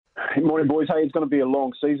Morning, boys. Hey, it's going to be a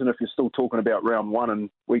long season if you're still talking about round one and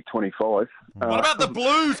week 25. What about the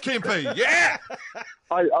Blues, Kempy? Yeah!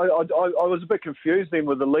 I was a bit confused then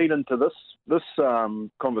with the lead into this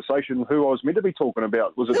conversation. Who I was meant to be talking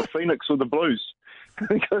about. Was it the Phoenix or the Blues?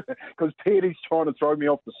 Because Petey's trying to throw me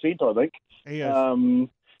off the scent, I think. He is.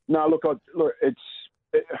 No, look,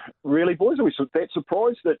 really, boys, are we that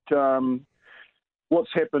surprised that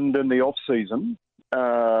what's happened in the off-season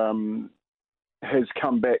has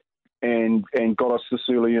come back and got us this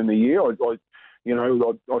early in the year? I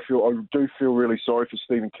do feel really sorry for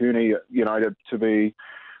Stephen Kearney, to be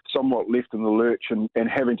somewhat left in the lurch and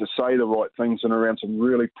having to say the right things and around some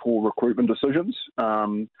really poor recruitment decisions.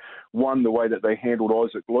 One, the way that they handled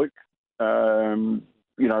Isaac Luke,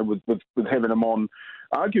 with having him on,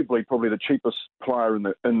 arguably probably the cheapest player in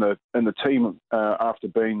the team after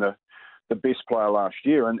being the best player last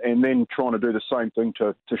year, and then trying to do the same thing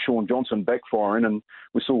to Sean Johnson, backfiring, and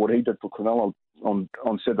we saw what he did for Cronulla on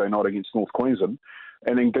Saturday night against North Queensland,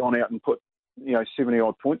 and then gone out and put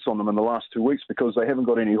 70-odd points on them in the last 2 weeks because they haven't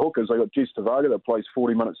got any hookers. They got Jez Tavaga that plays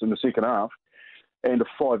 40 minutes in the second half, and a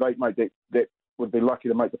 5'8" mate that would be lucky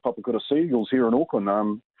to make the Papakura Seagulls here in Auckland.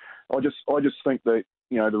 I just think that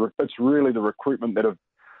it's really the recruitment that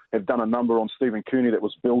have done a number on Stephen Kearney that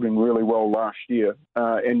was building really well last year,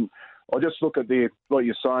 and I just look at like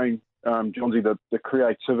you're saying, Johnsy, the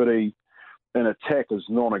creativity in attack is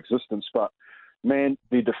non-existent. But man,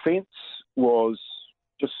 the defence was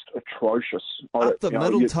just atrocious. Up the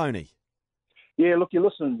middle, Tony. Yeah, look, you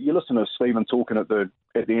listen to Stephen talking at the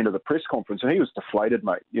end of the press conference, and he was deflated,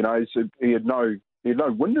 mate. He had no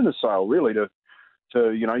wind in his sail really.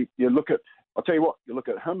 You look at. I'll tell you what, you look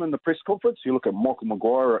at him in the press conference, you look at Michael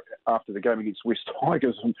Maguire after the game against West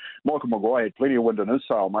Tigers, and Michael Maguire had plenty of wind in his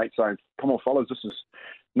sail, mate, saying, come on, fellas, this is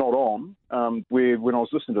not on. Where when I was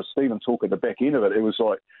listening to Stephen talk at the back end of it, it was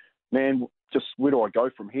like, man, just where do I go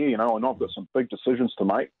from here? And I've got some big decisions to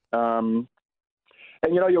make. And,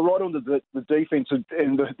 you're right on the defence, and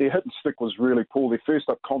their hit and stick was really poor. Their first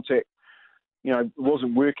up contact,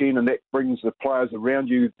 wasn't working, and that brings the players around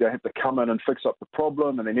you. They have to come in and fix up the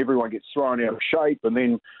problem, and then everyone gets thrown out of shape, and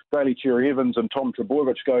then Bailey Cherry Evans and Tom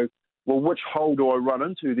Trebojevic go, well, which hole do I run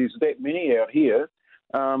into? There's that many out here.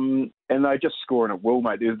 And they're just scoring at will,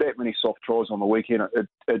 mate. There's that many soft tries on the weekend.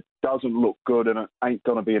 It doesn't look good, and it ain't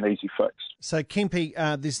going to be an easy fix. So, Kempy,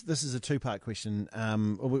 this is a two-part question.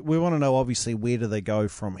 We want to know, obviously, where do they go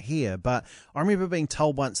from here? But I remember being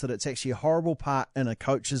told once that it's actually a horrible part in a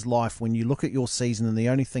coach's life when you look at your season and the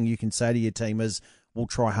only thing you can say to your team is, we'll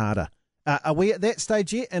try harder. Are we at that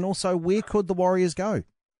stage yet? And also, where could the Warriors go?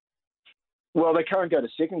 Well, they can't go to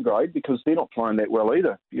second grade because they're not playing that well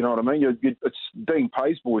either. You know what I mean? It's Dean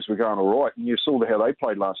Pay's boys were going all right, and you saw how they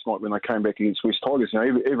played last night when they came back against West Tigers.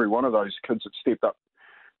 Every one of those kids that stepped up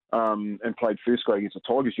and played first grade against the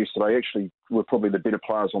Tigers yesterday actually were probably the better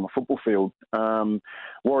players on the football field.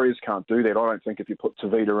 Warriors can't do that. I don't think if you put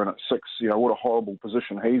Tavita in at 6, what a horrible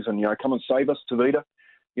position he's in. Come and save us, Tavita.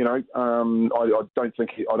 I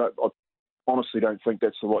honestly don't think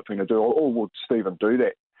that's the right thing to do. Or would Stephen do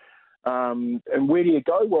that? And where do you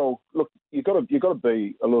go? Well, look, you've got to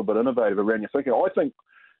be a little bit innovative around your thinking. I think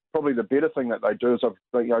probably the better thing that they do is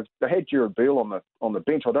they had Jared Beale on the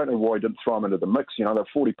bench. I don't know why he didn't throw him into the mix. They're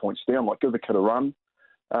 40 points down. Like, give the kid a run.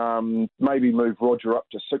 Maybe move Roger up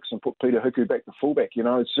to 6 and put Peter Hiku back to fullback.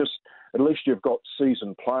 It's just at least you've got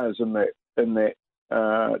seasoned players in that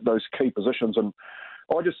those key positions. And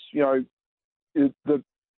I just the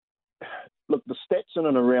stats in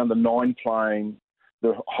and around the 9 playing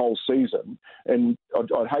the whole season, and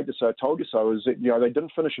I'd hate to say I told you so, is that they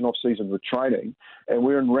didn't finish an off-season with training, and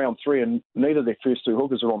we're in round 3, and neither of their first 2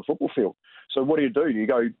 hookers are on the football field. So what do? You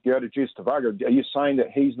go to Jez Tavaga. Are you saying that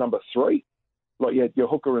he's number 3? Like your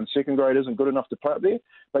hooker in second grade isn't good enough to play up there,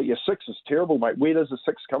 but your 6 is terrible, mate. Where does the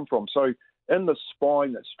 6 come from? So in the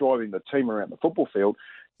spine that's driving the team around the football field,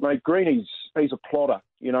 mate, Green, he's a plotter.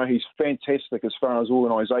 He's fantastic as far as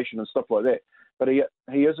organisation and stuff like that. But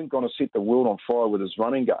he isn't going to set the world on fire with his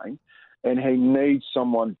running game, and he needs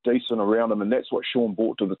someone decent around him, and that's what Sean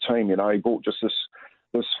brought to the team. He brought just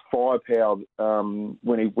this firepower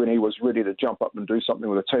when he was ready to jump up and do something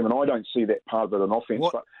with the team, and I don't see that part of it in offence.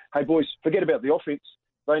 What? But hey, boys, forget about the offence.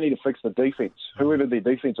 They need to fix the defence. Whoever their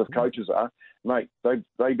defensive coaches are, mate,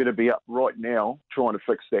 they better be up right now trying to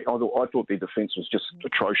fix that. I thought their defence was just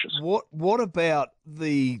atrocious. What about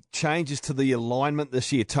the changes to the alignment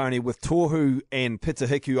this year, Tony, with Tohu and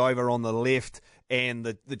Pitahiku over on the left and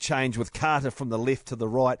the change with Carter from the left to the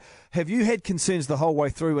right? Have you had concerns the whole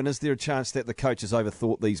way through, and is there a chance that the coaches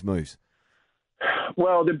overthought these moves?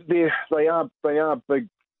 Well, they are big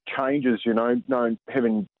changes,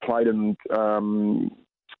 having played in,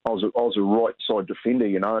 I was a right side defender,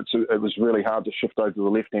 it was really hard to shift over to the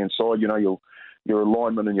left hand side. Your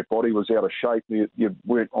alignment and your body was out of shape. You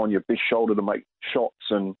weren't on your best shoulder to make shots,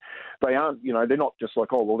 and they aren't. They're not just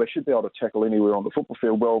like, oh well, they should be able to tackle anywhere on the football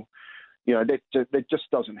field. Well, that just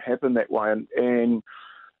doesn't happen that way, and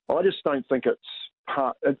I just don't think it's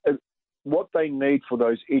part. What they need for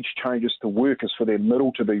those edge changes to work is for their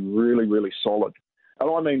middle to be really, really solid. And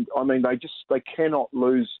I mean, they cannot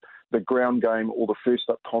lose the ground game or the first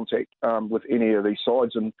up contact with any of these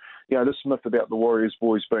sides. And this myth about the Warriors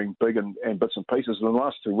boys being big and bits and pieces. In the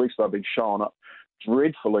last 2 weeks, they've been showing up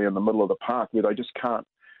dreadfully in the middle of the park where they just can't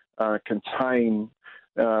contain.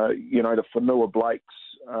 The Whanua Blakes,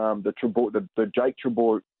 the Jake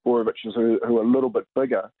Trebojeviches who are a little bit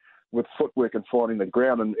bigger with footwork and finding the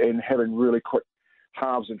ground and having really quick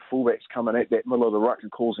halves and fullbacks coming at that middle of the ruck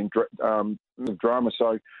and causing drama.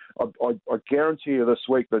 So I guarantee you this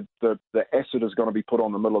week that the acid is going to be put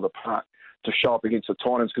on the middle of the park to show up against the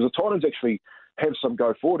Titans, because the Titans actually have some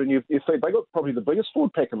go forward, and you think they got probably the biggest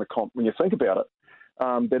forward pack in the comp when you think about it.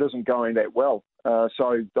 That isn't going that well.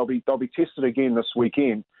 So they'll be tested again this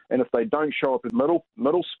weekend, and if they don't show up at middle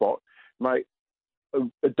spot, mate,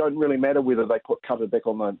 it don't really matter whether they put Cutter back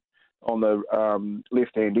on the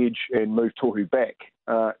left-hand edge and move Tohu back,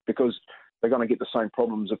 because they're going to get the same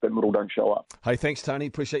problems if that middle don't show up. Hey, thanks, Tony.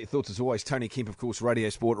 Appreciate your thoughts as always. Tony Kemp, of course, Radio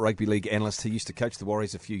Sport Rugby League analyst. He used to coach the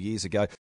Warriors a few years ago.